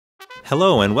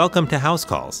Hello and welcome to House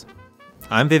Calls.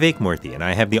 I'm Vivek Murthy and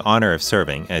I have the honor of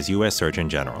serving as U.S. Surgeon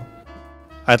General.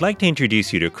 I'd like to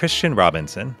introduce you to Christian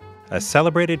Robinson, a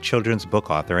celebrated children's book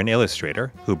author and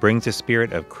illustrator who brings a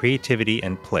spirit of creativity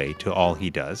and play to all he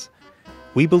does.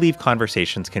 We believe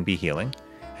conversations can be healing,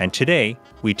 and today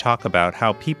we talk about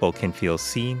how people can feel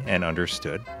seen and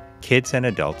understood, kids and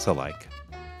adults alike.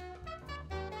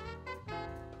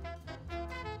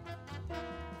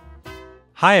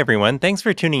 Hi, everyone. Thanks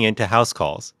for tuning in to House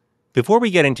Calls. Before we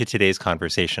get into today's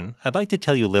conversation, I'd like to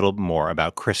tell you a little more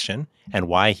about Christian and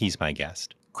why he's my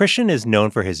guest. Christian is known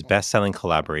for his best-selling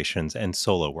collaborations and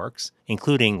solo works,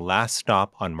 including Last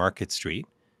Stop on Market Street,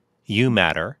 You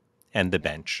Matter, and The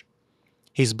Bench.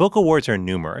 His book awards are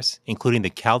numerous, including the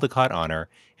Caldecott Honor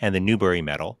and the Newbery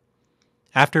Medal.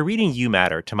 After reading You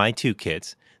Matter to my two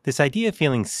kids, this idea of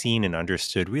feeling seen and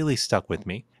understood really stuck with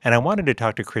me, and I wanted to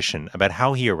talk to Christian about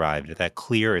how he arrived at that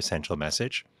clear, essential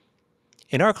message.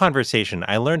 In our conversation,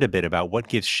 I learned a bit about what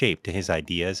gives shape to his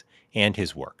ideas and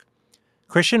his work.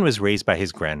 Christian was raised by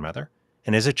his grandmother,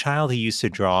 and as a child he used to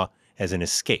draw as an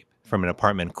escape from an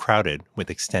apartment crowded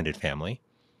with extended family.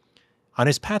 On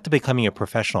his path to becoming a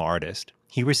professional artist,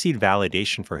 he received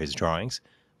validation for his drawings,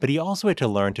 but he also had to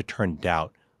learn to turn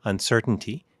doubt,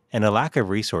 uncertainty, and a lack of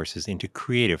resources into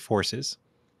creative forces.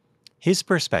 His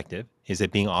perspective is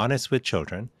that being honest with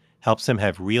children helps them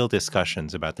have real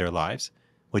discussions about their lives,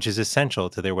 which is essential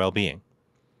to their well-being.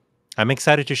 I'm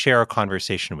excited to share our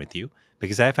conversation with you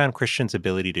because I found Christian's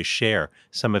ability to share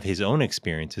some of his own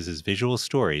experiences as visual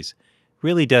stories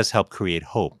really does help create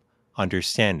hope,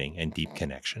 understanding, and deep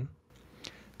connection.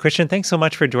 Christian, thanks so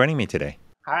much for joining me today.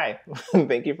 Hi,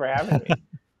 thank you for having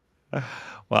me.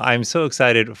 Well, I'm so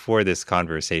excited for this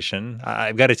conversation.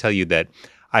 I've got to tell you that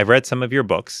I've read some of your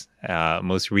books.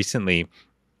 Most recently,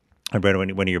 I read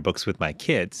one of your books with my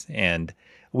kids, and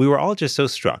we were all just so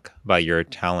struck by your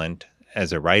talent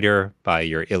as a writer, by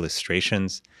your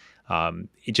illustrations.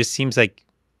 It just seems like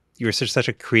you're such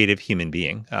a creative human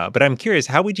being. But I'm curious,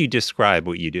 how would you describe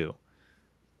what you do?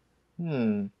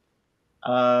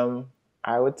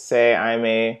 I would say I'm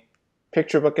a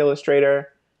picture book illustrator,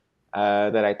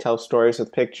 that I tell stories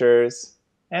with pictures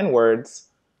and words.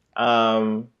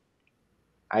 I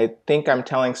think I'm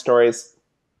telling stories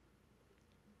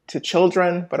to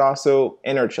children, but also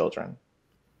inner children.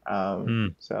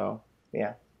 So,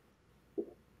 yeah.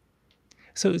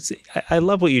 So I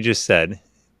love what you just said.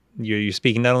 You're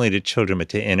speaking not only to children, but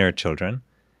to inner children.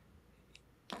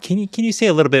 Can you say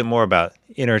a little bit more about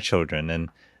inner children? And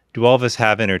do all of us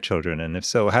have inner children? And if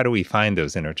so, how do we find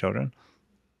those inner children?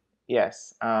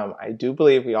 Yes, I do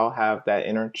believe we all have that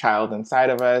inner child inside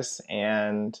of us.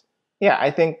 And yeah,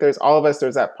 I think there's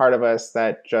that part of us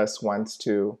that just wants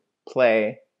to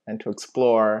play and to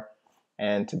explore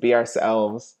and to be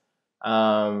ourselves.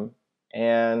 And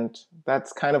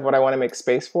that's kind of what I want to make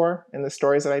space for in the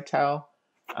stories that I tell,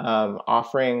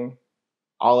 offering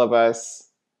all of us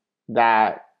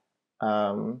that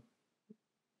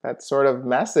that sort of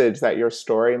message that your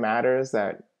story matters,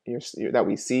 that that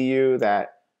we see you,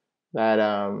 that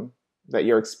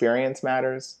your experience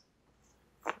matters.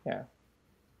 Yeah.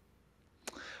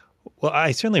 Well,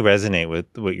 I certainly resonate with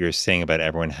what you're saying about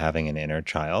everyone having an inner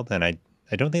child. And I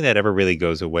don't think that ever really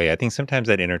goes away. I think sometimes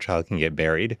that inner child can get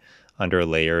buried under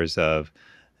layers of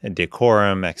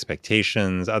decorum,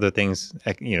 expectations, other things,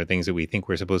 things that we think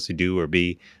we're supposed to do or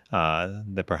be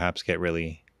that perhaps get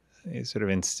really sort of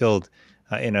instilled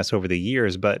in us over the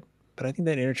years. But I think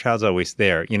that inner child's always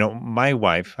there. My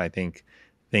wife, I think,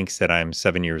 thinks that I'm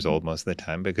 7 years old most of the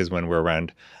time because when we're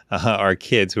around our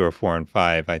kids who are 4 and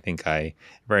 5, I think I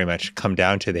very much come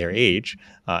down to their age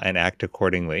and act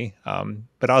accordingly.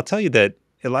 But I'll tell you that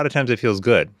a lot of times it feels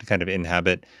good to kind of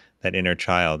inhabit that inner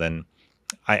child. And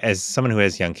as someone who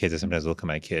has young kids, I sometimes look at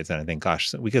my kids and I think,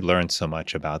 gosh, we could learn so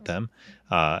much about them,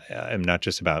 and not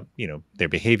just about their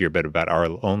behavior, but about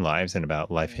our own lives and about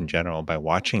life in general by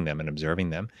watching them and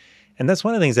observing them. And that's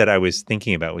one of the things that I was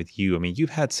thinking about with you. I mean, you've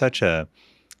had such a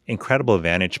incredible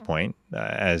vantage point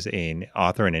as an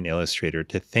author and an illustrator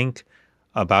to think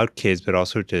about kids, but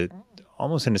also to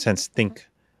almost in a sense think,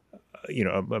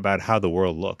 about how the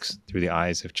world looks through the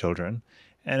eyes of children.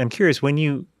 And I'm curious, when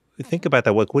you think about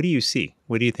that, what do you see?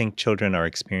 What do you think children are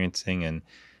experiencing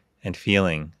and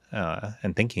feeling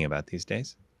and thinking about these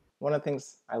days? One of the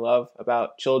things I love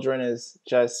about children is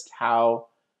just how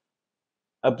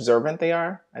observant they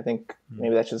are. I think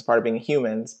maybe that's just part of being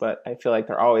humans, but I feel like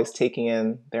they're always taking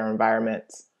in their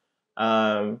environments,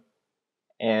 and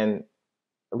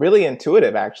really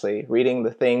intuitive, actually, reading the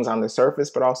things on the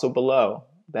surface, but also below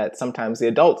that sometimes the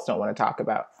adults don't want to talk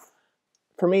about.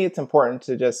 For me, it's important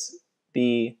to just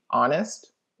be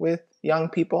honest with young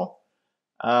people.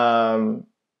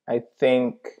 I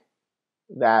think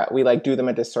that we like do them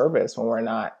a disservice when we're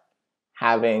not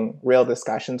having real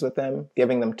discussions with them,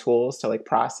 giving them tools to like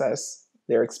process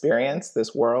their experience,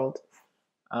 this world.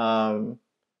 Um,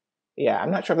 yeah,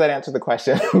 I'm not sure if that answered the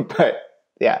question, but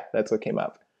yeah, that's what came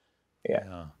up. Yeah.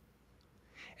 Yeah.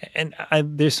 And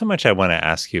there's so much I want to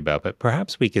ask you about, but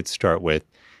perhaps we could start with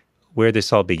where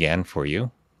this all began for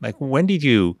you. Like, when did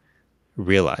you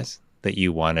realize that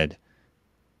you wanted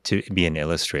to be an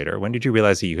illustrator? When did you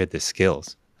realize that you had the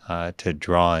skills to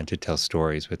draw and to tell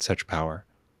stories with such power?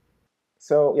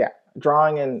 So yeah,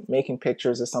 drawing and making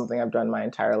pictures is something I've done my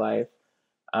entire life.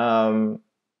 Um,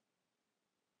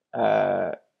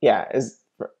 uh, yeah, is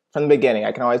from the beginning.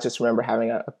 I can always just remember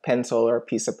having a pencil or a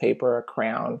piece of paper, a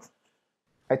crayon.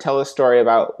 I tell a story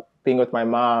about being with my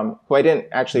mom, who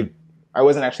Mm. I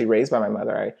wasn't actually raised by my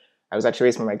mother. I was actually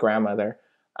raised by my grandmother.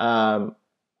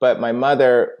 But my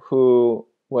mother, who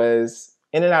was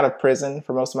in and out of prison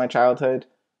for most of my childhood,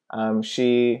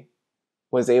 she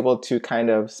was able to kind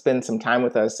of spend some time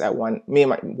with us at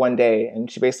one day,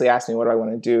 and she basically asked me, "What do I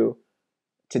want to do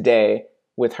today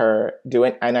with her?"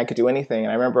 And I could do anything.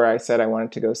 And I remember I said I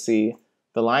wanted to go see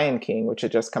The Lion King, which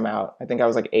had just come out. I think I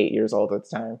was like 8 years old at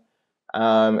the time.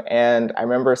 And I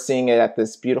remember seeing it at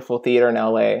this beautiful theater in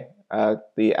LA,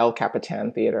 the El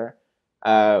Capitan Theater,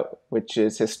 which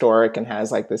is historic and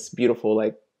has like this beautiful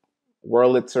like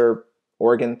Wurlitzer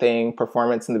organ thing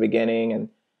performance in the beginning. And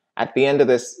at the end of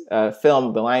this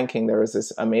film, The Lion King, there was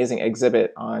this amazing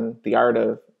exhibit on the art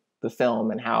of the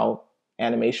film and how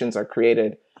animations are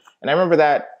created. And I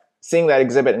remember seeing that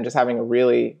exhibit and just having a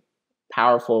really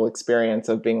powerful experience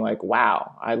of being like,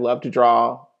 wow, I love to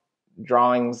draw.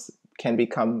 Drawings can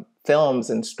become films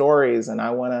and stories, and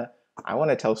I want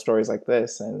to tell stories like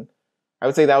this. And I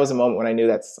would say that was a moment when I knew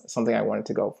that's something I wanted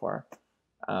to go for.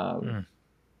 Um, Mm.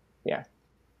 yeah.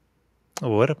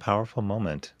 What a powerful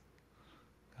moment.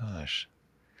 Gosh.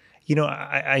 You know,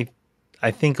 I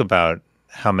think about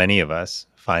how many of us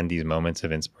find these moments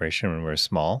of inspiration when we're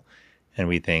small, and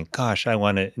we think, "Gosh, I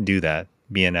want to do that.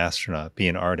 Be an astronaut. Be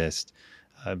an artist.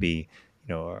 Be,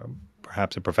 or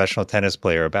perhaps a professional tennis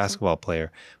player, a basketball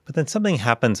player." But then something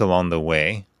happens along the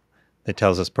way that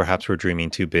tells us perhaps we're dreaming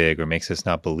too big or makes us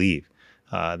not believe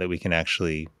that we can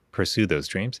actually pursue those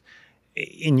dreams.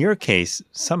 In your case,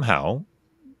 somehow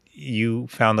you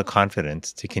found the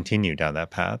confidence to continue down that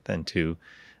path and to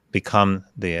become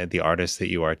the artist that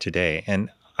you are today. And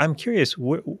I'm curious,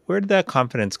 where did that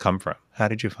confidence come from? How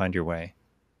did you find your way?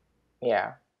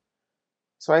 Yeah.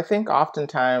 So I think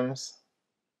oftentimes,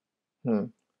 hmm,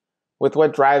 with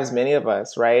what drives many of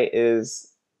us, right,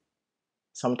 is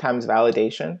sometimes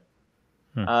validation.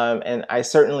 Hmm. And I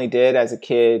certainly did as a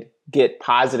kid get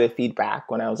positive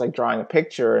feedback when I was like drawing a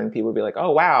picture, and people would be like,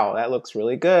 "Oh, wow, that looks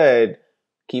really good.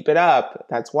 Keep it up.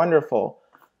 That's wonderful."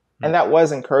 Hmm. And that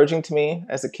was encouraging to me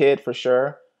as a kid for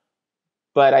sure.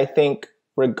 But I think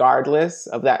regardless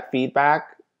of that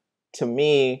feedback, to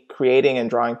me, creating and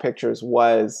drawing pictures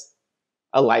was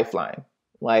a lifeline.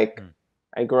 Like, Hmm.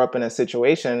 I grew up in a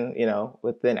situation,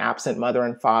 with an absent mother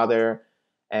and father,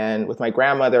 and with my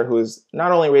grandmother, who's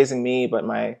not only raising me, but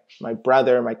my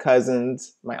brother, my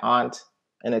cousins, my aunt,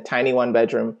 in a tiny one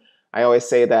bedroom. I always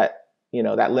say that,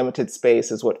 that limited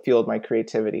space is what fueled my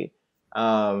creativity.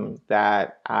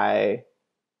 That I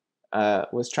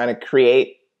was trying to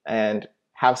create and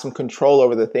have some control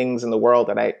over the things in the world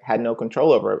that I had no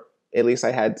control over. At least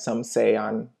I had some say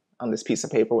on this piece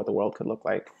of paper what the world could look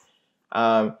like.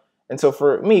 And so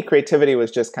for me, creativity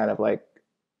was just kind of like,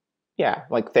 yeah,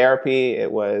 like therapy.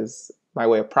 It was my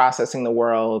way of processing the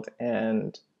world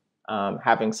and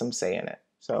having some say in it.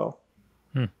 So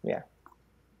Hmm. yeah.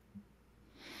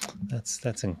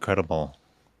 That's incredible.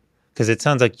 Because it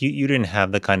sounds like you didn't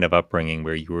have the kind of upbringing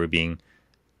where you were being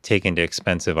taken to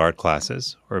expensive art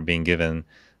classes or being given,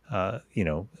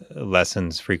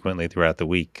 lessons frequently throughout the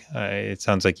week. It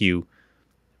sounds like you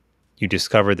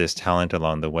discovered this talent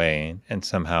along the way, and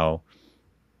somehow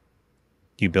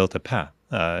you built a path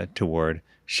toward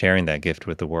sharing that gift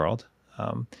with the world.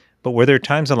 Um, but were there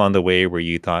times along the way where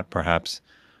you thought perhaps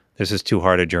this is too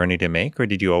hard a journey to make, or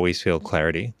did you always feel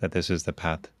clarity that this is the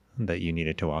path that you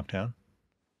needed to walk down?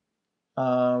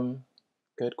 Um,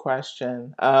 Good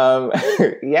question.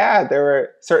 Yeah, there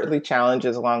were certainly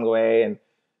challenges along the way,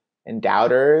 and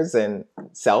doubters and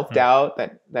self Hmm. doubt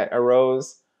that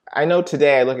arose. I know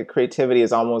today I look at creativity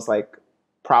as almost like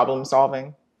problem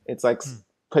solving. It's like Hmm.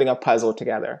 putting a puzzle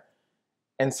together.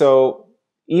 And so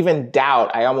even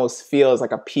doubt, I almost feel is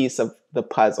like a piece of the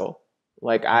puzzle.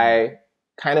 Like Hmm. I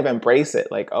kind of embrace it.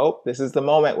 Like, oh, this is the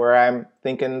moment where I'm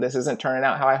thinking this isn't turning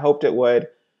out how I hoped it would.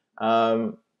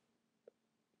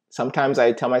 sometimes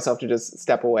I tell myself to just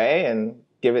step away and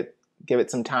give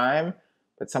it some time.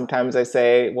 But sometimes I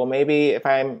say, well, maybe if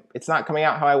it's not coming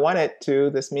out how I want it to,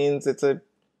 this means it's an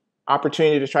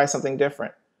opportunity to try something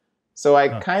different. So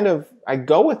Huh. I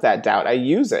go with that doubt. I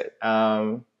use it.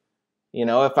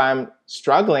 If I'm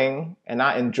struggling and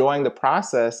not enjoying the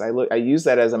process, I use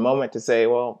that as a moment to say,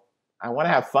 well, I want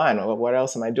to have fun. What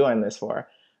else am I doing this for?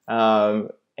 Um,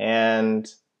 and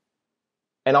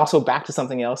and also back to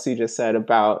something else you just said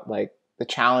about like the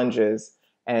challenges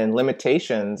and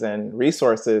limitations and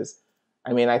resources.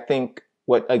 I mean, I think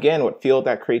what fueled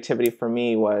that creativity for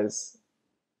me was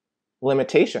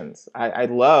limitations. I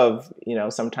love,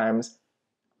 sometimes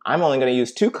I'm only going to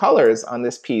use two colors on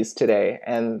this piece today,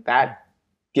 and that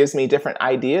gives me different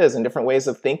ideas and different ways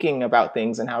of thinking about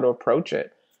things and how to approach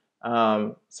it.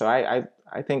 So I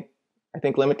think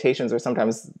limitations are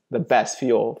sometimes the best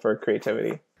fuel for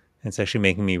creativity. It's actually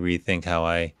making me rethink how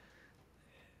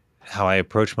I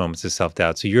approach moments of self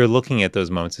doubt. So you're looking at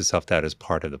those moments of self doubt as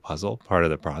part of the puzzle, part of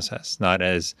the process, not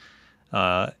as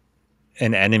uh,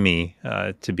 an enemy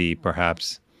to be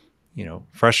perhaps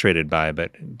frustrated by,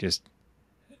 but just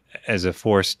as a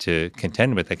force to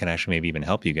contend with that can actually maybe even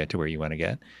help you get to where you want to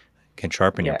get, can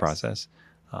sharpen your Yes. process.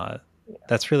 Uh,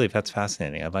 that's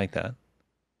fascinating. I like that.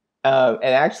 And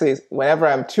actually, whenever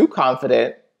I'm too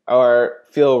confident or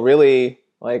feel really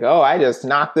like, oh, I just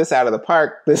knocked this out of the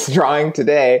park, this drawing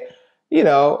today,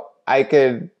 I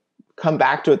could come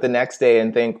back to it the next day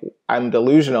and think I'm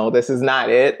delusional. This is not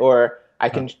it. Or I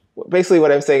Huh. can basically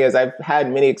what I'm saying is I've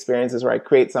had many experiences where I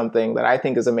create something that I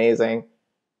think is amazing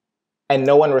and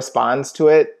no one responds to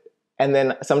it. And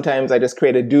then sometimes I just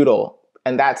create a doodle,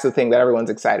 and that's the thing that everyone's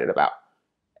excited about.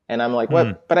 And I'm like, Hmm.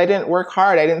 what? But I didn't work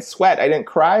hard. I didn't sweat. I didn't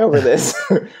cry over this.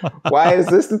 Why is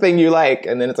this the thing you like?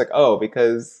 And then it's like, oh,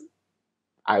 because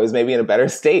I was maybe in a better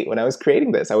state when I was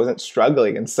creating this. I wasn't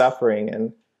struggling and suffering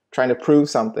and trying to prove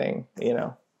something,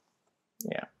 Yeah.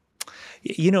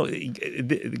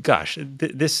 Gosh,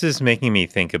 this is making me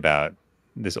think about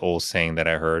this old saying that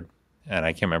I heard, and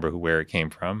I can't remember where it came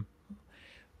from.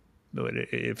 But it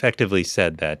effectively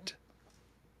said that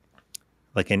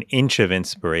like an inch of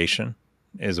inspiration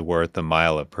is worth a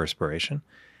mile of perspiration.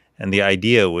 And the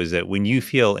idea was that when you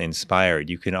feel inspired,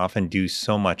 you can often do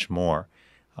so much more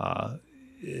uh,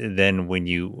 than when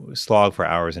you slog for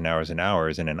hours and hours and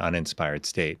hours in an uninspired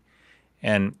state.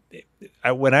 And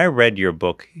when I read your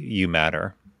book, You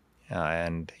Matter,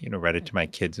 and read it to my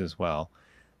kids as well,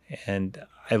 and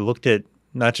I looked at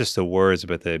not just the words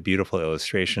but the beautiful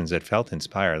illustrations that felt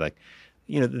inspired. Like,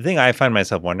 the thing I find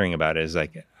myself wondering about is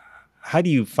like, how do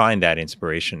you find that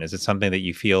inspiration? Is it something that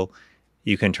you feel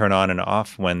you can turn on and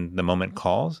off when the moment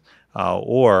calls,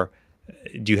 or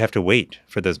do you have to wait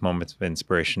for those moments of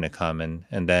inspiration to come, and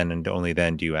then and only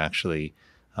then do you actually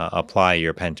apply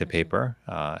your pen to paper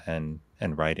and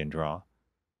write and draw?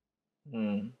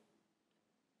 Hmm.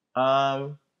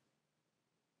 Um,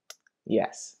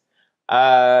 yes.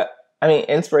 Uh, I mean,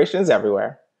 inspiration is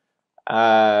everywhere.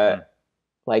 Uh, Mm.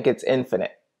 like it's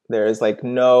infinite. There's like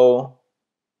no,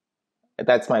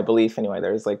 that's my belief anyway.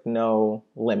 There's like no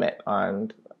limit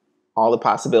on all the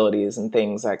possibilities and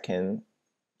things that can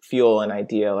fuel an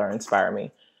ideal or inspire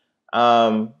me.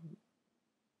 Um,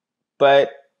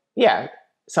 but yeah,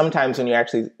 sometimes when you're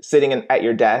actually sitting at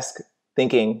your desk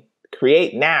thinking,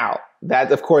 create now,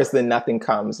 that of course then nothing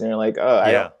comes, and you're like, oh,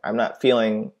 Yeah. I'm not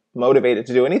feeling motivated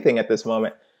to do anything at this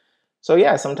moment. So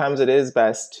yeah, sometimes it is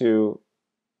best to.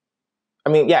 I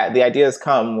mean, yeah, the ideas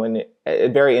come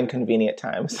at very inconvenient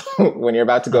times when you're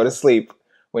about to go to sleep,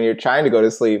 when you're trying to go to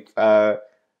sleep,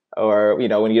 or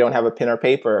when you don't have a pen or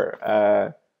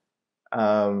paper.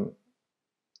 Um,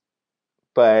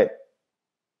 but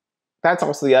that's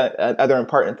also the other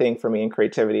important thing for me in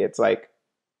creativity. It's like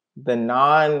the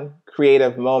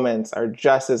non-creative moments are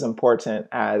just as important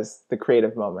as the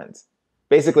creative moments.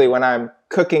 Basically, when I'm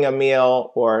cooking a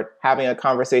meal or having a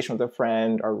conversation with a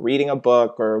friend or reading a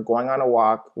book or going on a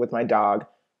walk with my dog,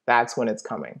 that's when it's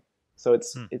coming. So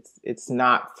Hmm. it's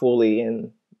not fully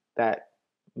in that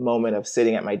moment of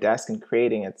sitting at my desk and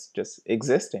creating. It's just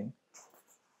existing.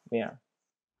 Yeah.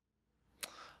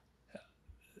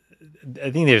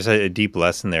 I think there's a deep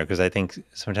lesson there because I think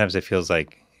sometimes it feels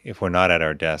like if we're not at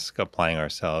our desk applying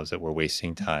ourselves, that we're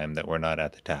wasting time, that we're not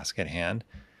at the task at hand.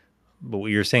 But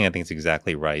what you're saying, I think, is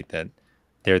exactly right. That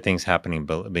there are things happening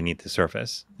beneath the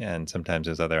surface, and sometimes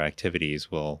those other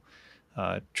activities will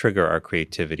trigger our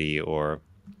creativity or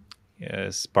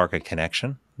spark a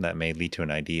connection that may lead to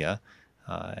an idea,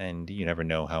 and you never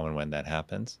know how and when that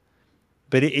happens.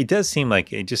 But it does seem like,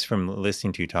 just from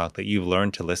listening to you talk, that you've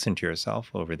learned to listen to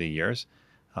yourself over the years,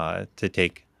 to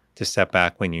take to step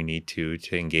back when you need to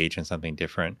engage in something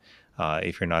different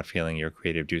if you're not feeling your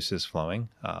creative juices flowing.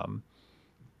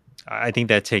 I think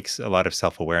that takes a lot of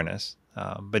self awareness.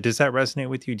 But does that resonate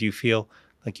with you? Do you feel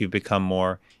like you've become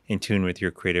more in tune with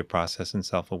your creative process and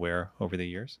self aware over the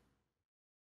years?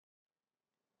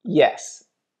 Yes.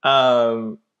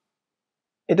 Um,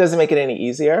 it doesn't make it any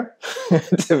easier,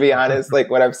 to be honest. Like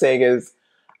what I'm saying is,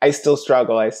 I still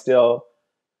struggle. I,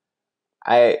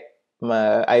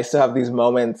 I still have these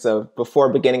moments of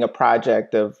before beginning a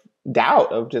project of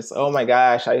doubt of just, oh my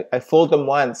gosh, I fooled them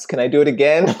once. Can I do it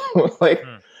again? Like,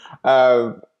 Hmm.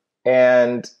 um,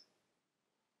 and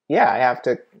yeah, I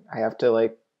have to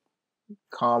like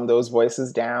calm those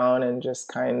voices down and just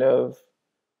kind of,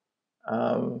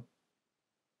 um,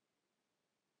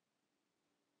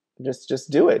 just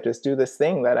do it. Just do this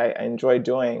thing that I enjoy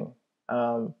doing.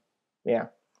 Um, yeah,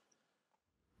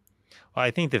 Well,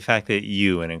 I think the fact that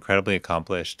you, an incredibly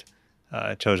accomplished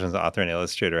children's author and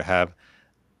illustrator, have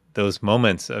those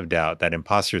moments of doubt, that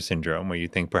imposter syndrome where you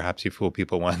think perhaps you fooled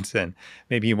people once and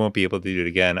maybe you won't be able to do it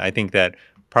again. I think that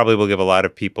probably will give a lot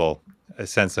of people a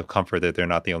sense of comfort that they're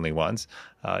not the only ones,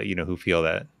 who feel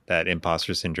that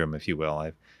imposter syndrome, if you will.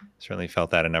 I've certainly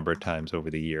felt that a number of times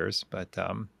over the years, but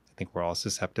I think we're all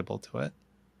susceptible to it.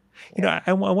 yeah,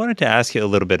 I wanted to ask you a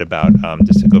little bit about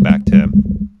just to go back to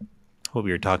what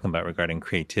we were talking about regarding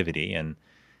creativity and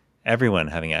everyone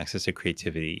having access to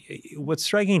creativity. What's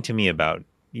striking to me about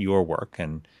your work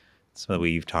and some of the way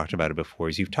you've talked about it before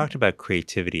is you've talked about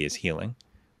creativity as healing,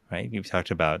 right? You've talked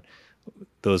about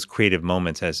those creative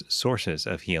moments as sources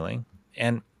of healing.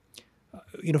 And,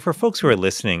 for folks who are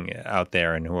listening out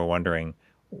there and who are wondering,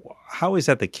 how is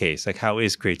that the case? Like, how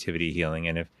is creativity healing?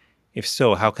 And if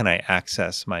so, how can I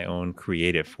access my own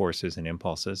creative forces and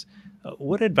impulses?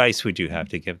 What advice would you have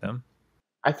to give them?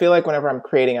 I feel like whenever I'm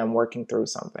creating, I'm working through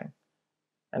something,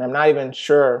 and I'm not even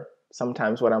sure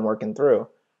sometimes what I'm working through.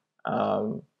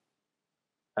 Um,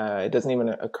 it doesn't even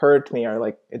occur to me, or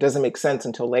like it doesn't make sense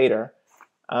until later.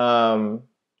 Um,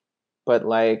 but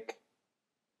like,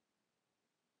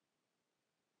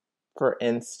 for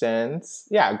instance,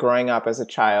 yeah, growing up as a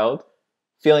child,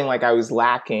 feeling like I was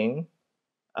lacking.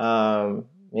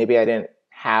 Maybe I didn't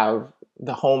have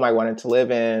the home I wanted to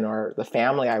live in or the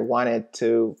family I wanted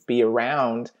to be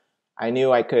around. I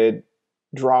knew I could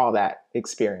draw that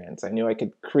experience. I knew I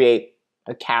could create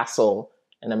a castle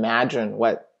and imagine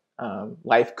what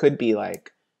life could be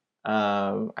like.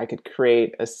 I could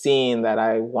create a scene that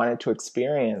I wanted to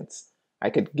experience. I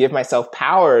could give myself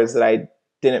powers that I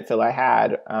didn't feel I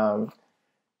had.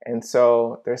 And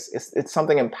so it's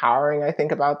something empowering, I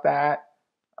think, about that.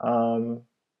 Um,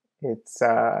 it's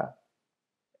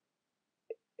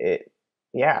it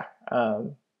yeah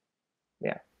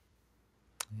yeah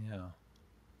Yeah.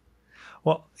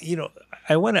 Well,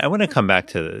 I want to come back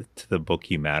to the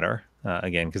book You Matter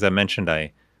again because I mentioned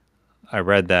I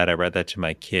read that. I read that to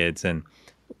my kids. And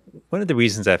one of the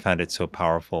reasons I found it so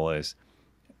powerful is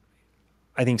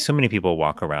I think so many people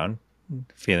walk around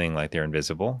feeling like they're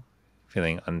invisible,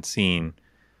 feeling unseen,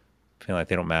 feeling like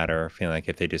they don't matter, feeling like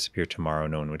if they disappear tomorrow,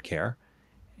 no one would care.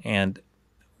 And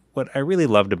what I really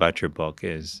loved about your book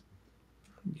is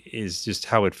just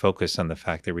how it focused on the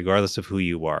fact that regardless of who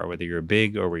you are, whether you're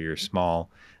big or whether you're small,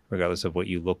 regardless of what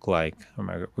you look like,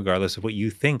 or regardless of what you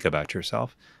think about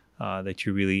yourself, that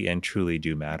you really and truly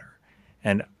do matter.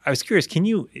 And I was curious, can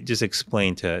you just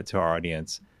explain to our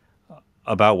audience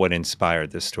about what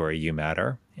inspired this story, You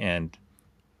Matter? And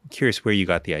I'm curious where you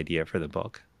got the idea for the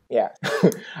book. yeah.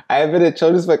 I have been a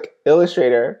children's book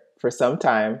illustrator for some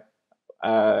time,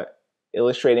 uh,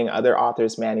 illustrating other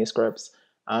authors' manuscripts,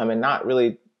 and not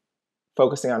really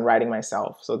focusing on writing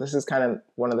myself. So this is kind of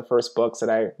one of the first books that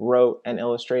I wrote and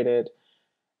illustrated,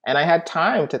 and I had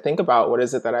time to think about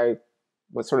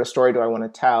what sort of story do I want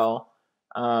to tell.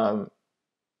 Um,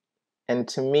 and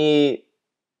to me,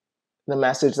 the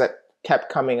message that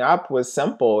kept coming up was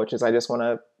simple, which is I just want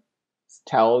to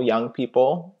tell young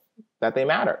people that they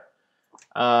matter.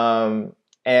 Um,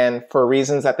 and for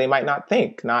reasons that they might not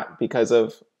think, not because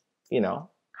of,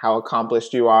 how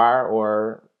accomplished you are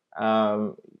or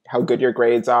how good your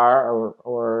grades are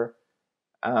or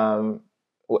um,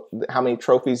 how many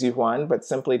trophies you've won, but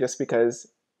simply just because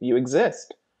you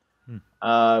exist. Hmm.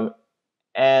 Um,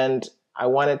 and I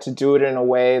wanted to do it in a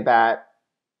way that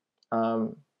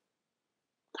um,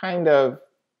 kind of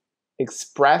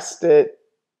expressed it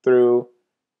through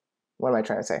what am I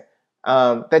trying to say?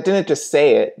 That didn't just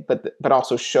say it, but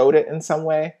also showed it in some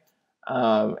way.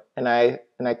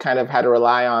 And I kind of had to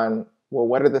rely on, well,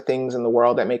 what are the things in the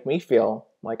world that make me feel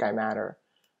like I matter?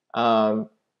 Um,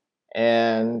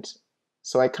 and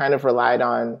so I kind of relied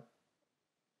on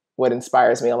what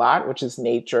inspires me a lot, which is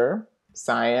nature,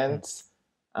 science,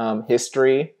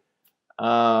 history.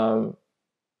 Um,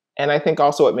 and I think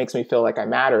also what makes me feel like I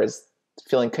matter is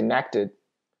feeling connected.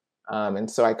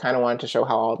 And so I kind of wanted to show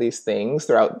how all these things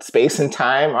throughout space and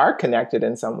time are connected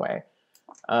in some way,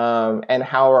 and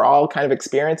how we're all kind of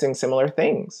experiencing similar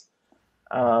things.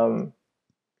 Um,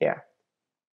 yeah.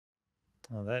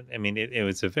 Well, it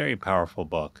was a very powerful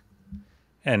book.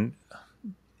 And,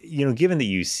 given that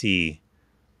you see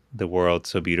the world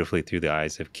so beautifully through the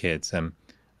eyes of kids,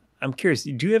 I'm curious,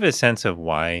 do you have a sense of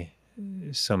why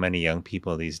so many young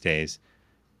people these days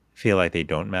feel like they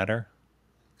don't matter?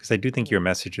 Because I do think your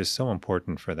message is so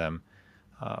important for them.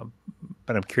 Uh,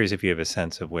 but I'm curious if you have a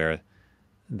sense of where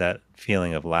that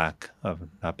feeling of lack, of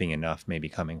not being enough, may be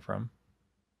coming from.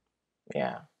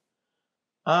 Yeah.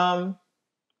 Um,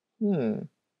 hmm.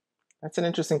 That's an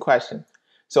interesting question.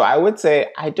 So I would say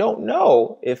I don't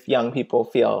know if young people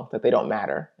feel that they don't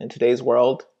matter in today's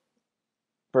world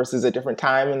versus a different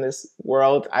time in this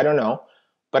world. I don't know.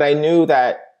 But I knew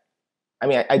that, I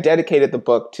mean, I dedicated the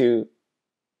book to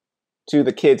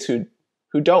the kids who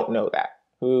don't know that,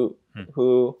 Hmm.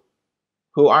 who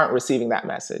who aren't receiving that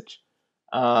message.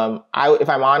 If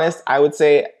I'm honest, I would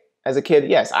say as a kid,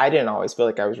 yes, I didn't always feel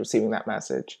like I was receiving that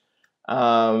message.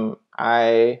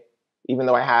 I, even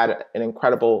though I had an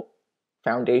incredible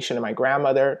foundation in my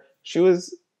grandmother, she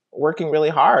was working really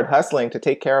hard, hustling to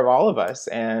take care of all of us.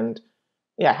 And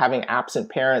yeah, having absent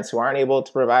parents who aren't able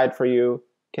to provide for you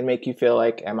can make you feel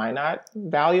like, am I not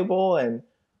valuable? And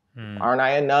Hmm. aren't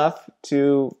I enough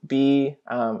to be,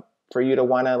 for you to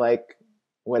want to, like,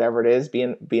 whatever it is,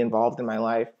 be involved in my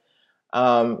life?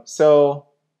 So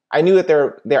I knew that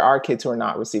there are kids who are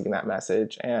not receiving that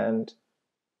message, and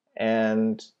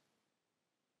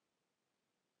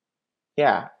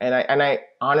yeah, and I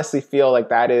honestly feel like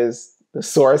that is the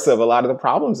source of a lot of the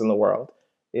problems in the world,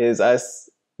 is us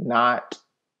not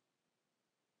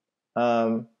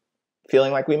um,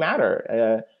 feeling like we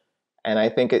matter. And I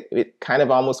think it kind of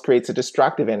almost creates a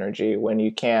destructive energy when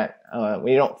you can't, when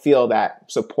you don't feel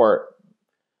that support.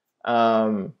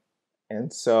 Um,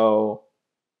 and so,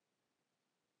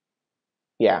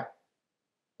 yeah,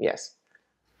 yes.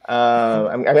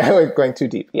 I'm going too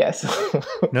deep. Yes.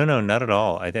 No, no, not at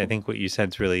all. I think what you said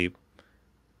is really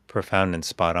profound and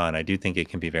spot on. I do think it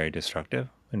can be very destructive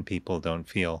when people don't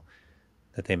feel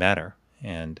that they matter.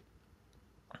 And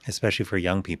especially for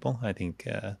young people, I think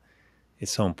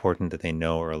it's so important that they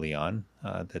know early on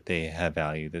that they have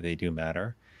value, that they do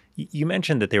matter. You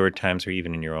mentioned that there were times where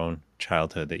even in your own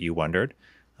childhood that you wondered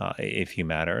if you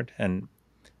mattered. And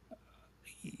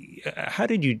how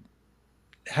did you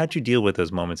how'd you deal with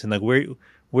those moments? And like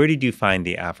where did you find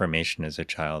the affirmation as a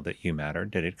child that you mattered?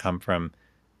 Did it come from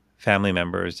family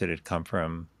members? Did it come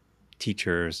from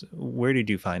teachers? Where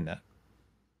did you find that?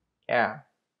 Yeah.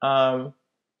 Um,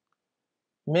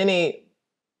 many,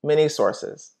 many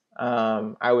sources.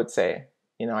 I would say,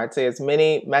 I'd say as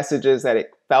many messages that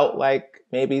it felt like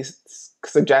maybe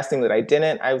suggesting that I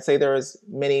didn't. I would say there was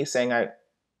many saying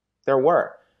there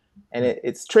were, and Hmm.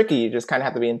 it's tricky. You just kind of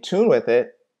have to be in tune with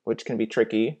it, which can be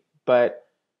tricky. But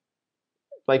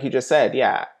like you just said,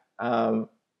 yeah,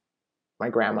 my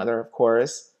grandmother, of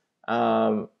course,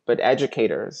 but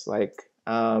educators I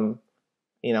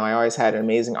always had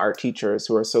amazing art teachers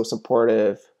who were so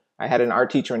supportive. I had an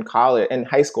art teacher in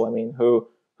high school,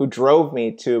 who drove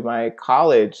me to my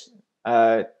college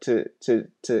to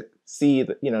see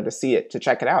to see it, to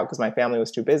check it out, because my family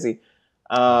was too busy.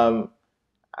 Wow.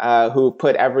 Um, who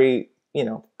put every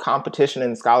competition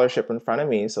and scholarship in front of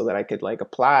me so that I could like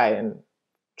apply and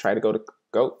try to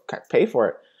go pay for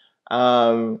it.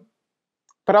 Um,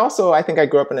 but also, I think I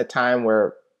grew up in a time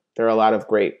where there are a lot of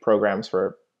great programs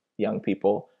for young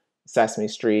people: Sesame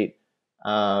Street,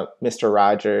 Mr.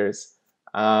 Rogers,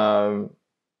 um,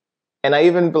 and I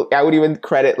would even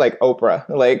credit like Oprah.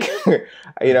 Like, Hmm.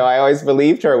 I always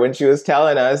believed her when she was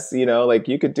telling us, like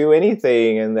you could do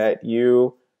anything, and that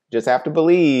you just have to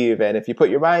believe, and if you put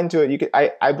your mind to it, you could.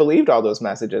 I believed all those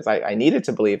messages. I needed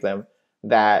to believe them,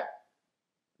 that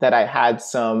I had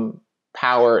some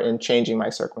power in changing my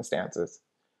circumstances.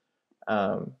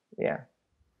 Yeah.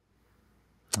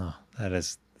 Oh,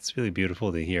 that's really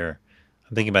beautiful to hear.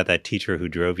 I'm thinking about that teacher who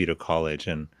drove you to college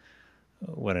and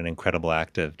what an incredible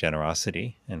act of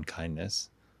generosity and kindness.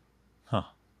 Huh.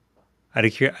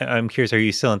 I'm curious, are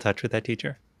you still in touch with that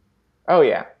teacher? Oh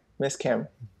yeah, Miss Kim.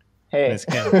 Hey. Miss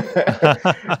Kim.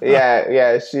 Yeah,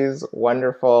 yeah, she's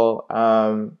wonderful.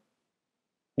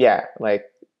 Yeah, like,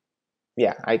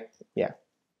 yeah, yeah.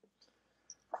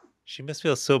 She must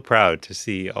feel so proud to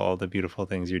see all the beautiful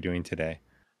things you're doing today.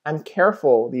 I'm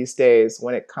careful these days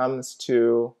when it comes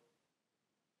to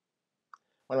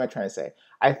what am I trying to say?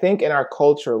 I think in our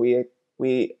culture, we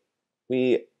we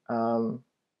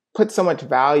put so much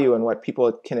value in what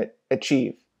people can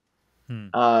achieve. Hmm.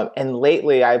 And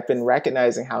lately, I've been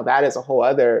recognizing how that is a whole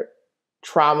other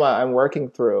trauma I'm working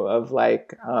through of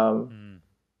like Hmm.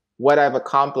 what I've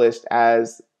accomplished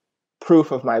as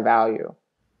proof of my value.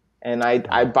 And I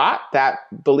Right. bought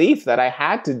that belief that I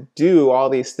had to do all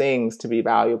these things to be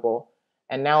valuable.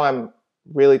 And now I'm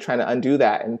really trying to undo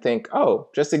that and think, oh,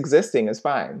 just existing is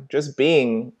fine. Just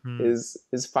being Hmm. is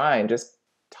fine. Just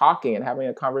talking and having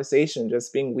a conversation,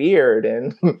 just being weird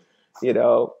and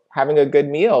having a good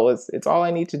meal is it's all I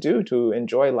need to do to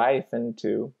enjoy life and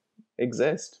to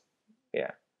exist.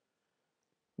 Yeah.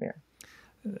 Yeah.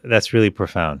 That's really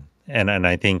profound. And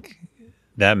I think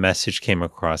that message came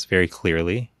across very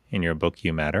clearly in your book,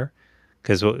 You Matter.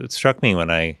 Because what struck me when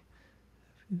I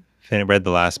read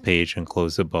the last page and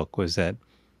closed the book was that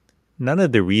none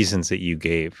of the reasons that you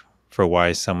gave for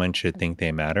why someone should think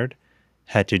they mattered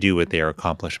had to do with their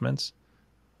accomplishments,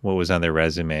 what was on their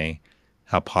resume,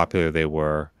 how popular they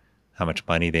were, how much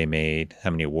money they made, how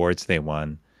many awards they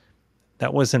won.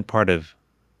 That wasn't part of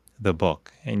the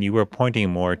book. And you were pointing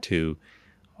more to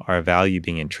our value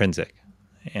being intrinsic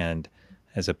and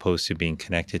as opposed to being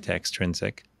connected to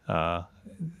extrinsic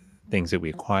things that we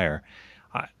acquire.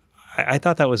 I, I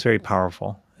thought that was very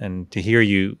powerful. And to hear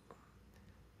you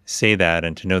say that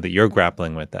and to know that you're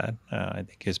grappling with that, I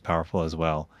think is powerful as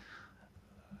well.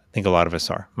 I think a lot of us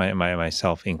are,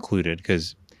 myself included,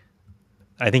 because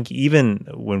I think even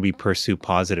when we pursue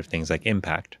positive things like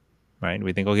impact, right?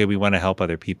 We think, okay, we want to help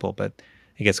other people, but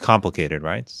it gets complicated,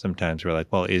 right? Sometimes we're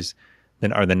like, well,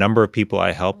 then are the number of people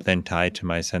I help then tied to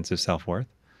my sense of self-worth?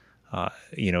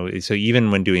 So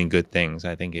even when doing good things,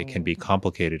 I think it can be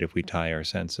complicated if we tie our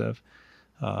sense of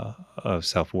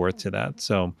self-worth to that.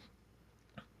 So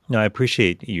no, I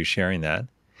appreciate you sharing that.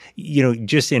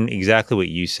 Just in exactly what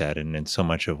you said, and in so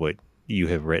much of what you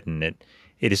have written,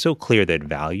 it is so clear that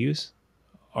values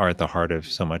are at the heart of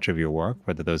so much of your work,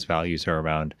 whether those values are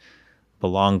around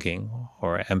belonging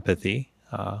or empathy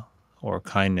or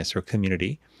kindness or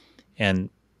community. And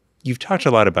you've talked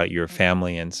a lot about your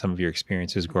family and some of your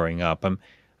experiences growing up.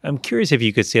 I'm curious if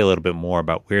you could say a little bit more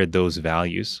about where those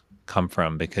values come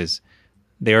from, because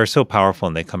they are so powerful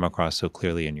and they come across so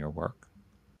clearly in your work.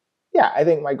 Yeah, I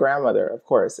think my grandmother, of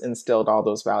course, instilled all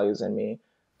those values in me.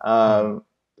 Hmm.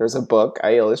 There's a book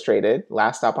I illustrated,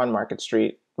 Last Stop on Market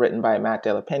Street, written by Matt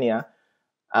De La Pena.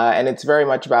 And it's very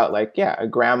much about like, yeah, a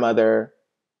grandmother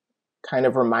kind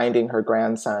of reminding her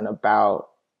grandson about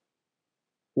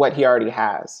what he already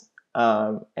has,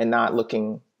 and not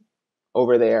looking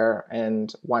over there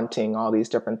and wanting all these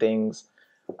different things.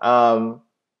 Um,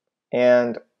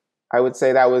 and I would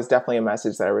say that was definitely a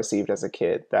message that I received as a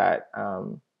kid that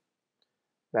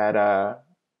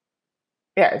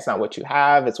yeah, it's not what you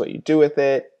have, it's what you do with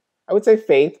it. I would say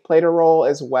faith played a role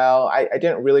as well. I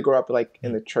didn't really grow up like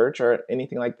in Hmm. the church or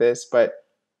anything like this, but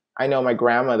I know my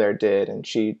grandmother did, and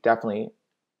she definitely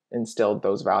instilled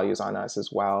those values on us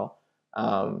as well.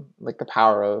 Like the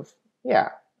power of, yeah,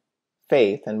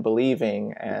 faith and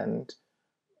believing and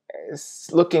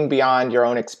looking beyond your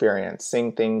own experience,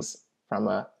 seeing things from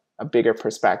a bigger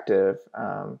perspective,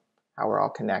 how we're all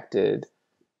connected,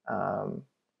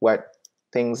 what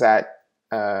things that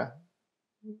uh,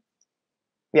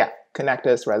 yeah, connect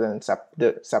us rather than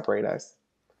separate us.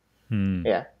 Hmm.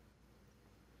 Yeah.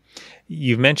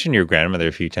 You've mentioned your grandmother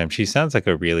a few times. She sounds like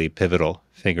a really pivotal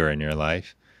figure in your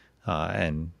life.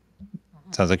 And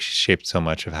sounds like she shaped so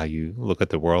much of how you look at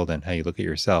the world and how you look at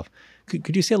yourself.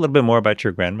 Could you say a little bit more about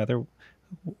your grandmother?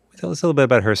 Tell us a little bit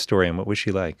about her story and what was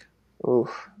she like?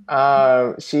 Oof.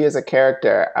 She is a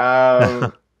character.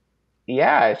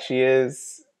 Yeah, she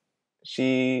is.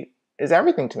 She is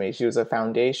everything to me. She was a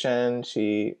foundation.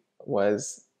 She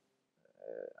was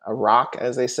a rock,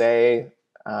 as they say.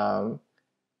 Um,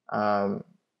 um,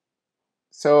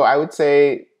 so I would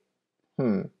say,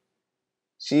 hmm,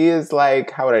 she is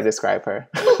like, how would I describe her?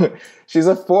 She's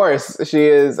a force. She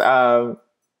is.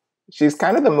 She's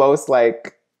kind of the most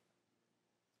like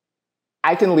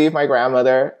I can leave my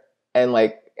grandmother and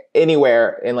like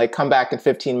anywhere and like come back in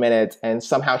 15 minutes and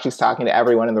somehow she's talking to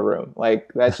everyone in the room.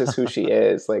 Like that's just who she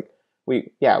is. Like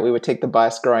we would take the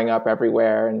bus growing up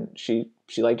everywhere and she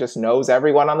like just knows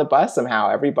everyone on the bus somehow,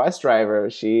 every bus driver.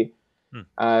 She Hmm.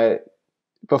 uh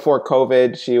before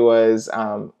COVID, she was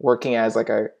working as like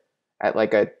a at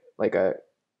like a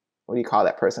what do you call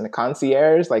that person? A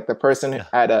concierge, like the person Yeah.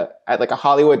 at like a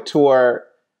Hollywood tour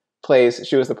place.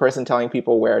 She was the person telling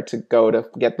people where to go to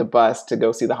get the bus to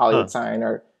go see the Hollywood Huh. sign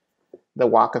or the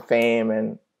Walk of Fame,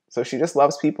 and so she just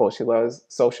loves people. She loves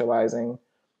socializing.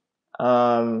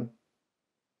 Um,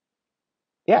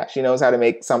 yeah, she knows how to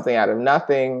make something out of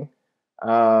nothing.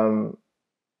 Um,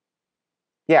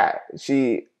 yeah,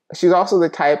 she's also the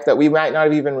type that we might not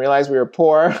have even realized we were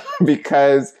poor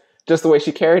because just the way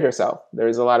she carried herself.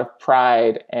 There's a lot of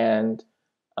pride and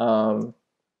um,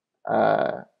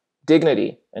 uh,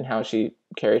 dignity in how she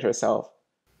carried herself.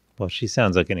 Well, she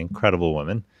sounds like an incredible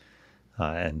woman,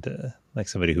 and like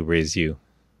somebody who raised you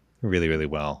really, really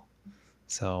well.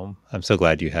 So I'm so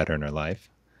glad you had her in her life.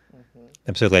 Mm-hmm.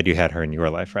 I'm so glad you had her in your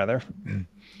life, rather.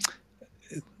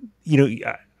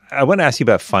 I want to ask you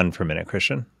about fun for a minute,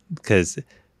 Christian, because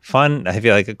fun, I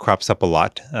feel like it crops up a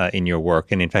lot in your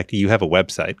work. And in fact, you have a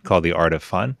website called The Art of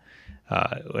Fun,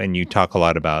 and you talk a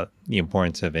lot about the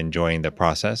importance of enjoying the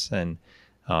process and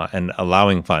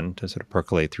allowing fun to sort of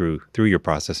percolate through your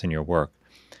process and your work.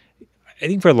 I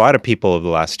think for a lot of people over the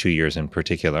last 2 years in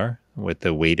particular, with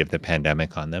the weight of the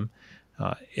pandemic on them,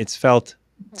 it's felt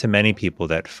to many people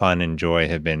that fun and joy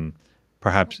have been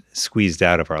perhaps squeezed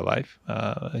out of our life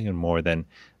more than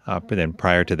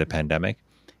prior to the pandemic.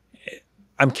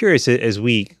 I'm curious, as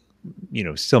we,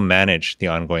 still manage the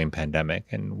ongoing pandemic,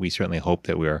 and we certainly hope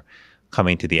that we're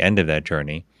coming to the end of that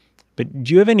journey. But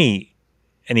do you have any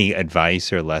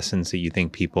advice or lessons that you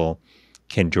think people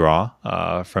can draw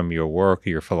from your work or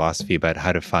your philosophy about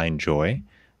how to find joy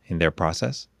in their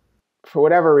process? For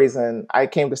whatever reason, I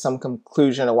came to some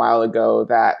conclusion a while ago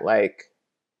that like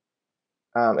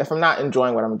if I'm not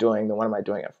enjoying what I'm doing, then what am I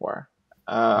doing it for?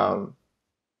 Mm.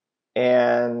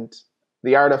 And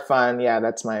the art of fun, yeah,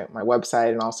 that's my website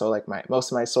and also like my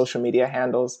most of my social media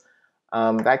handles.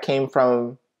 That came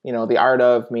from the art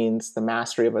of means the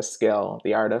mastery of a skill,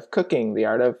 the art of cooking, the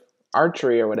art of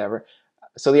archery or whatever.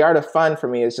 So the art of fun for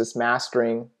me is just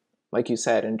mastering, like you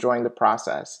said, enjoying the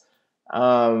process.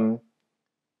 Um,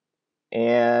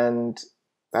 and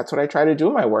that's what I try to do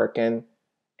in my work. And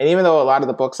even though a lot of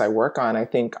the books I work on, I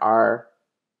think are,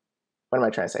 what am I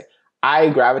trying to say? I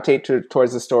gravitate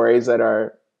towards the stories that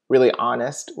are really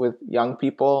honest with young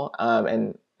people,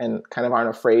 and kind of aren't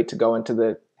afraid to go into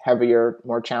the heavier,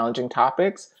 more challenging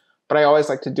topics. But I always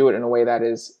like to do it in a way that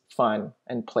is fun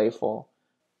and playful.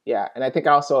 Yeah, and I think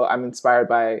also I'm inspired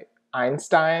by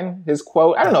Einstein. His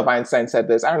quote, I don't know if Einstein said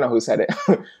this, I don't know who said it,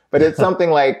 but it's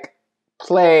something like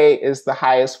play is the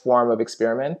highest form of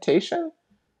experimentation,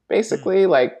 basically.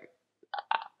 Like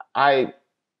I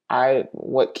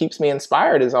what keeps me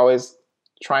inspired is always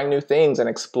trying new things and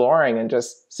exploring and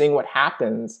just seeing what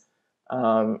happens,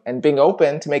 and being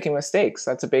open to making mistakes.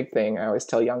 That's a big thing. I always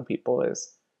tell young people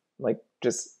is like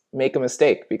just make a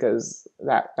mistake because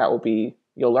that will be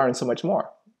you'll learn so much more.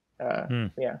 Hmm.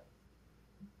 Yeah.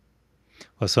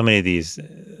 Well, so many of these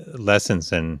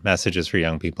lessons and messages for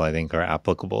young people, I think, are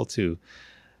applicable to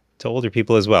older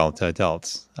people as well, to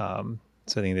adults. So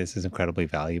I think this is incredibly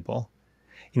valuable.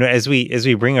 As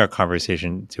we bring our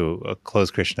conversation to a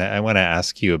close, Christian, I want to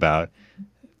ask you about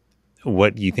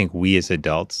what you think we as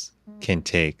adults can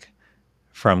take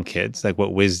from kids. Like,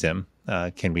 what wisdom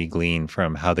can we glean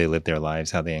from how they live their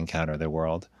lives, how they encounter the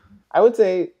world? I would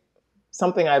say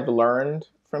something I've learned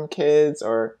from kids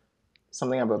or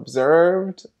something I've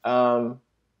observed,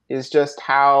 is just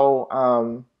how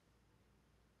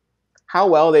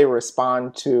well they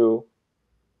respond to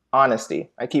honesty.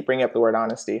 I keep bringing up the word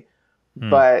honesty, Hmm.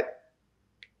 but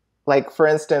like for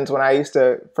instance, when I used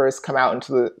to first come out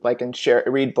into the like and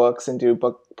read books and do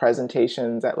book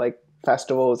presentations at like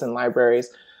festivals and libraries,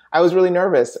 I was really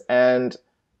nervous and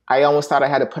I almost thought I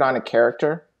had to put on a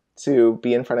character to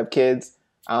be in front of kids.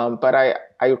 But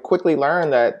I quickly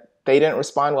learned that they didn't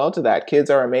respond well to that. Kids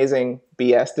are amazing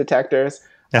BS detectors.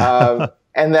 And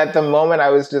that the moment I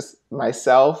was just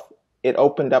myself, it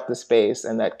opened up the space,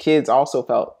 and that kids also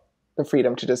felt the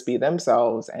freedom to just be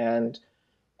themselves, and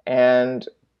and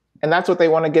that's what they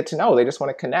want to get to know. They just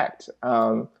want to connect.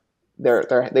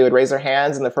 They would raise their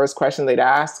hands, and the first question they'd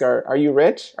ask are you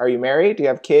rich? Are you married? Do you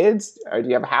have kids? Or do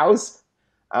you have a house?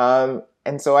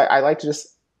 And so I like to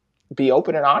just be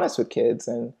open and honest with kids,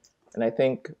 and I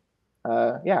think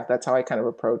yeah, that's how I kind of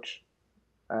approach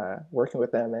working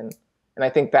with them, and I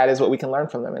think that is what we can learn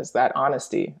from them is that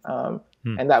honesty,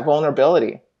 Hmm. and that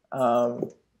vulnerability.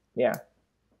 Yeah.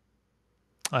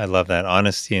 I love that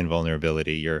honesty and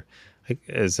vulnerability.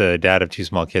 As a dad of two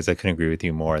small kids, I couldn't agree with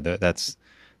you more. Those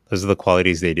are the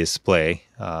qualities they display,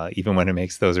 even when it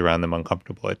makes those around them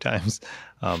uncomfortable at times.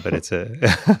 But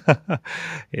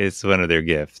it's one of their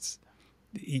gifts.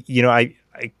 A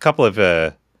couple of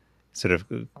sort of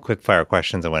quick fire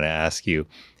questions I want to ask you.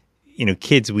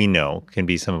 Kids we know can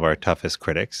be some of our toughest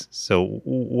critics. So,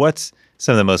 what's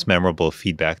some of the most memorable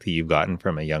feedback that you've gotten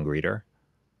from a young reader?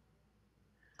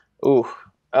 Ooh.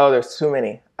 Oh, there's too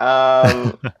many.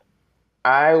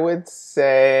 I would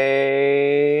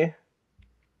say,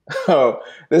 oh,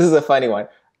 this is a funny one.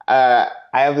 I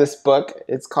have this book.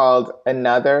 It's called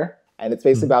Another, and it's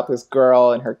basically Mhm. about this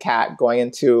girl and her cat going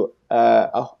into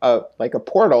like a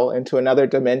portal into another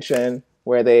dimension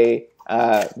where they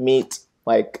meet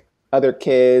like other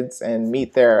kids and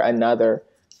meet their another.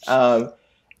 Um,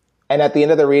 and at the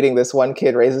end of the reading, this one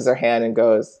kid raises their hand and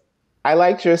goes, "I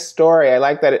liked your story. I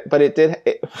like that, but it did."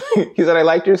 He said, "I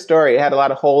liked your story. It had a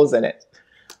lot of holes in it."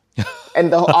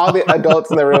 And all the adults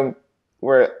in the room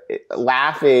were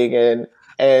laughing, and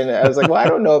I was like, well, I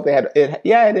don't know if they had it.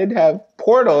 Yeah, it did have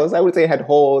portals. I would say it had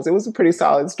holes. It was a pretty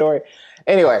solid story.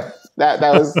 Anyway, that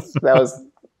was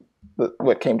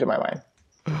what came to my mind.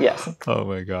 Yes. Oh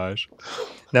my gosh.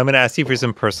 Now I'm going to ask you for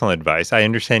some personal advice. I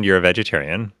understand you're a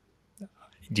vegetarian.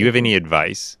 Do you have Hmm. any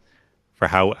advice for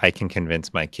how I can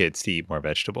convince my kids to eat more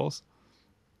vegetables?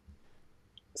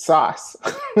 Sauce.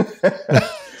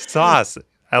 Sauce.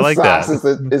 I like Sauce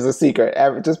that. is a secret.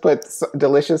 Just put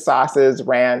delicious sauces,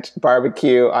 ranch,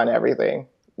 barbecue on everything.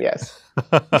 Yes.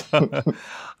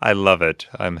 I love it.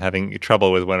 I'm having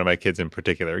trouble with one of my kids in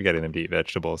particular, getting them to eat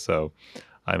vegetables. So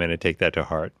I'm going to take that to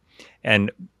heart.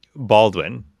 And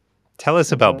Baldwin, tell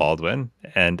us about Hmm. Baldwin.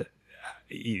 And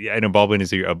I know Baldwin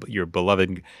is your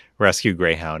beloved rescue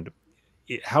greyhound.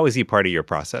 How is he part of your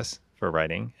process for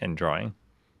writing and drawing?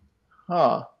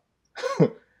 Huh.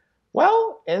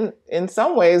 Well, in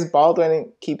some ways,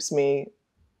 Baldwin keeps me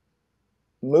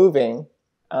moving.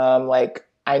 Like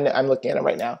I'm looking at him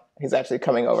right now. He's actually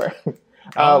coming over.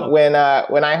 Oh, When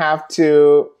I have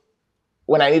to,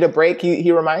 when I need a break,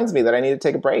 he reminds me that I need to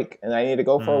take a break and I need to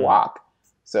go for a mm. walk.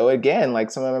 So again,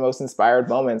 like some of my most inspired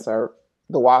moments are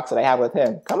the walks that I have with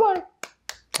him. Come on,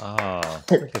 Oh,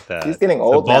 look at he's that. getting So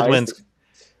old now.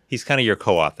 he's kind of your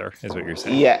co-author, is what you're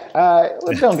saying. Yeah.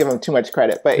 Well, don't give him too much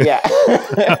credit, but yeah,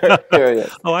 here he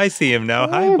is. Oh, I see him now.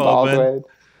 Hi, Hey, Baldwin. Baldwin.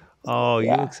 Oh, you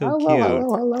Yeah. look so Hello, cute.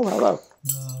 hello, hello, hello.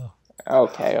 Oh,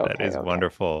 Okay, that okay, is okay.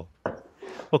 wonderful.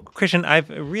 Well, Christian, I've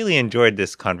really enjoyed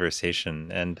this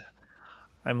conversation, and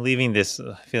I'm leaving this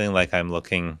feeling like I'm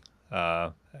looking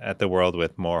at the world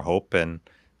with more hope and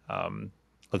um,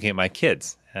 looking at my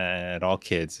kids, at all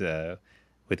kids,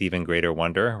 with even greater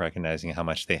wonder, recognizing how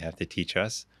much they have to teach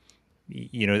us.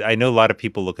 I know a lot of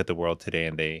people look at the world today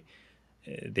and they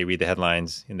read the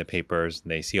headlines in the papers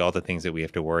and they see all the things that we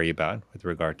have to worry about with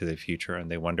regard to the future, and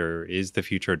they wonder, is the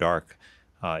future dark?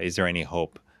 Is there any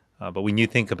hope? But when you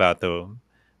think about the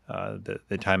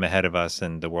time ahead of us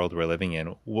and the world we're living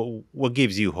in, what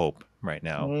gives you hope right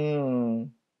now? Mm.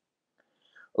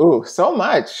 Ooh, so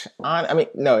much on. I mean,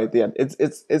 no, yeah,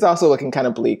 it's also looking kind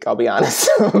of bleak. I'll be honest,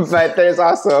 but there's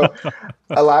also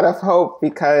a lot of hope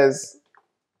because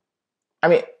I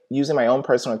mean, using my own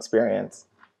personal experience,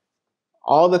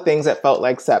 all the things that felt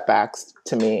like setbacks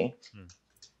to me Mm,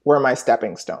 were my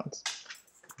stepping stones.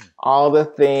 mm, All the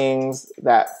things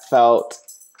that felt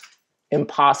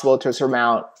impossible to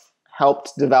surmount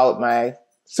helped develop my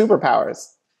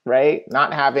superpowers. Right,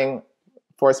 not having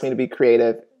forced me to be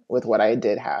creative with what I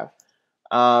did have.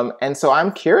 And so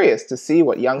I'm curious to see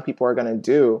what young people are going to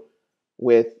do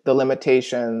with the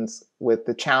limitations, with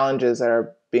the challenges that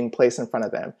are being placed in front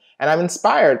of them. And I'm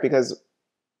inspired because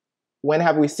when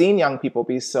have we seen young people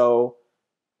be so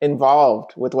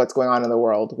involved with what's going on in the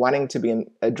world, wanting to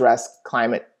address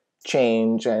climate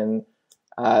change and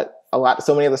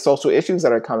so many of the social issues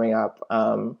that are coming up.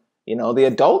 The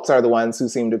adults are the ones who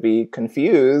seem to be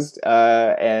confused,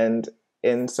 and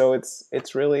so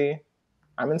it's really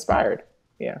I'm inspired.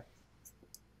 Yeah.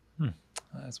 mm.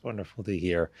 That's wonderful to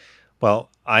hear. Well,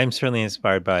 I'm certainly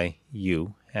inspired by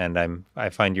you, and I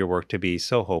find your work to be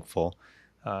so hopeful.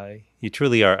 You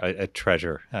truly are a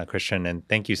treasure, Christian, and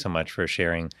thank you so much for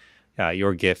sharing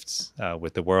your gifts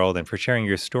with the world and for sharing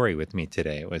your story with me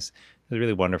today. It was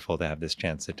really wonderful to have this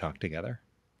chance to talk together.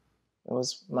 It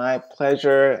was my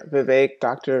pleasure, Vivek,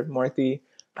 Dr. Murthy.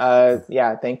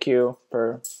 Yeah, thank you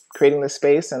for creating the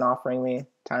space and offering me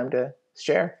time to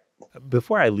share.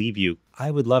 Before I leave you,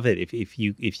 I would love it if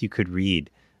you could read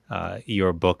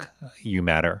your book, You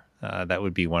Matter. That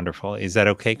would be wonderful. Is that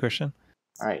okay, Christian?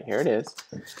 All right, here it is.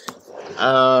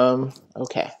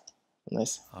 Okay. I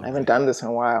All haven't right. done this in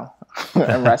a while.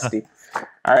 I'm rusty.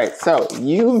 All right, so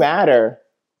You Matter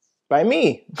by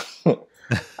me.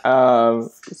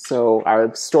 So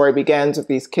our story begins with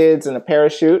these kids in a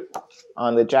parachute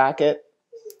on the jacket,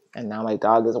 and now my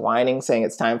dog is whining, saying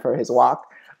it's time for his walk.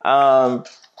 Um,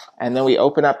 and then we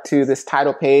open up to this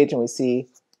title page, and we see.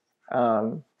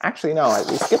 Actually, no,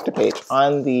 we skipped a page.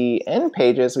 On the end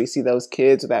pages, we see those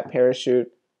kids with that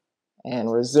parachute, and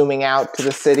we're zooming out to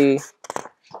the city,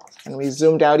 And we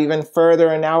zoomed out even further,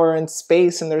 and now we're in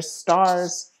space, and there's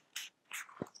stars.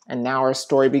 And now our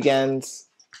story begins.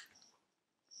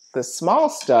 The small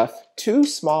stuff, too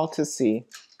small to see.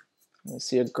 We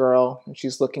see a girl, and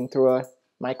she's looking through a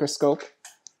microscope.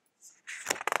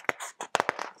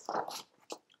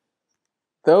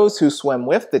 Those who swim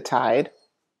with the tide,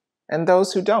 and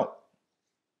those who don't.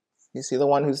 You see the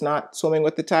one who's not swimming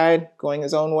with the tide, going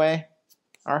his own way,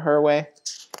 or her way.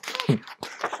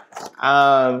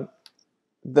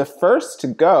 The first to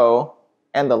go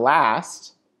and the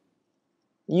last,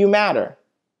 you matter.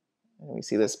 And we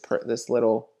see this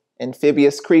little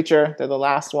amphibious creature. They're the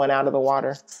last one out of the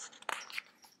water.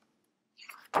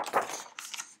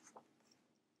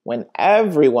 When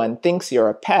everyone thinks you're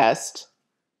a pest,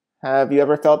 have you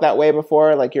ever felt that way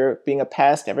before? Like you're being a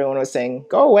pest, everyone was saying,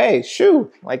 go away,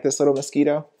 shoo, like this little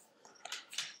mosquito.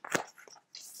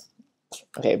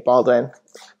 Okay, Baldwin.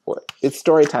 It's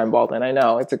story time, Baldwin. I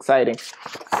know, it's exciting.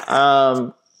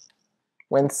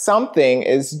 When something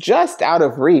is just out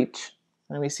of reach,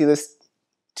 and we see this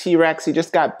T-Rex, he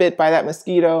just got bit by that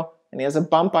mosquito, and he has a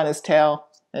bump on his tail,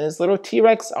 and his little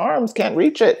T-Rex arms can't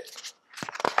reach it.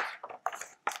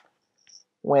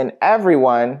 When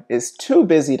everyone is too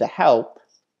busy to help,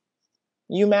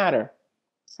 you matter.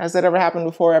 Has that ever happened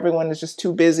before? Everyone is just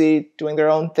too busy doing their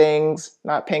own things,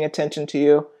 not paying attention to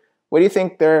you. What do you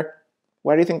think they're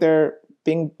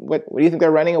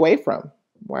running away from?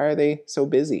 Why are they so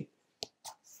busy?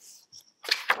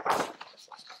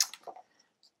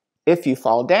 If you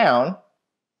fall down,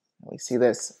 we see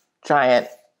this giant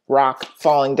rock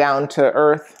falling down to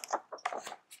earth.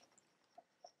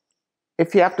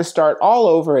 If you have to start all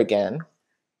over again,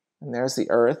 and there's the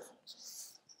earth,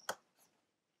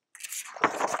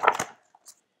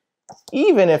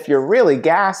 even if you're really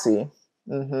gassy,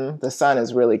 the sun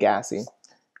is really gassy.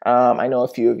 I know a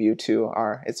few of you too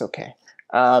are. It's okay.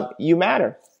 You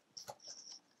matter.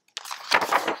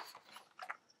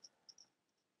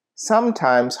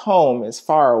 Sometimes home is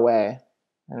far away,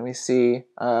 and we see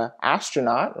an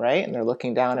astronaut, right? And they're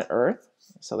looking down at Earth,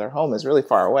 so their home is really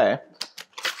far away.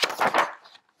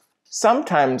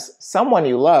 Sometimes someone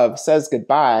you love says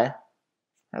goodbye.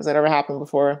 Has that ever happened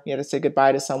before? You had to say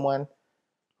goodbye to someone.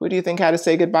 Who do you think had to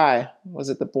say goodbye? Was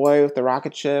it the boy with the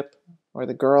rocket ship, or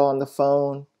the girl on the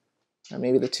phone, or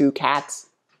maybe the two cats?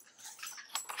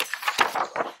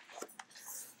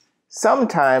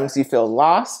 Sometimes you feel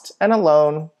lost and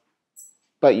alone,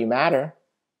 but you matter.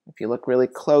 If you look really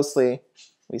closely,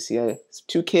 we see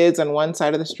two kids on one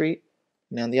side of the street,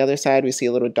 and on the other side we see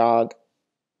a little dog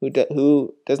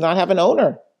who does not have an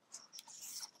owner.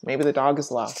 Maybe the dog is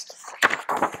lost.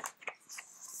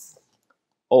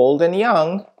 Old and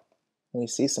young, we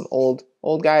see some old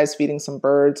guys feeding some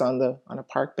birds on a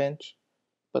park bench.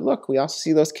 But look, we also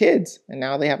see those kids, and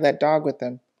now they have that dog with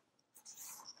them.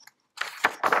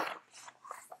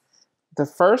 The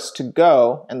first to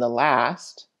go and the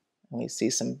last, and we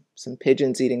see some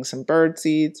pigeons eating some bird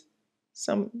seeds.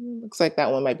 Looks like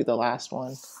that one might be the last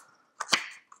one.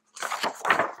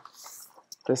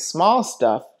 The small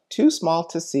stuff, too small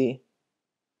to see.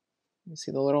 You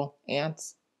see the little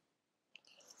ants?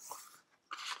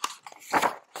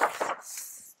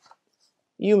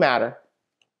 You matter.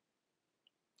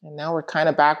 And now we're kind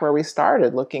of back where we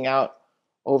started, looking out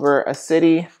over a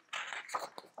city.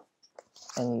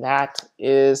 And that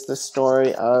is the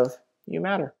story of You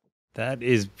Matter. That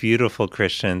is beautiful,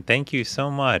 Christian. Thank you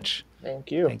so much.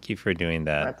 Thank you. Thank you for doing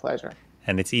that. My pleasure.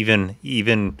 And it's even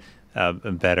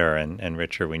better and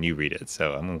richer when you read it.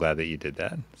 So I'm glad that you did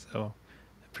that. So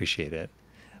appreciate it.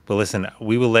 But listen,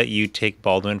 we will let you take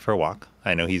Baldwin for a walk.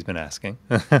 I know he's been asking.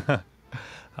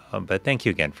 But thank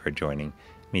you again for joining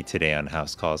me today on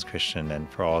House Calls, Christian, and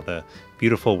for all the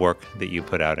beautiful work that you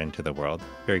put out into the world.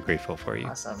 Very grateful for you.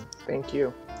 Awesome. Thank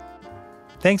you.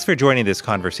 Thanks for joining this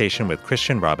conversation with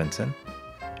Christian Robinson.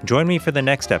 Join me for the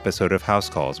next episode of House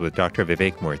Calls with Dr.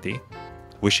 Vivek Murthy.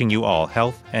 Wishing you all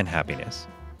health and happiness.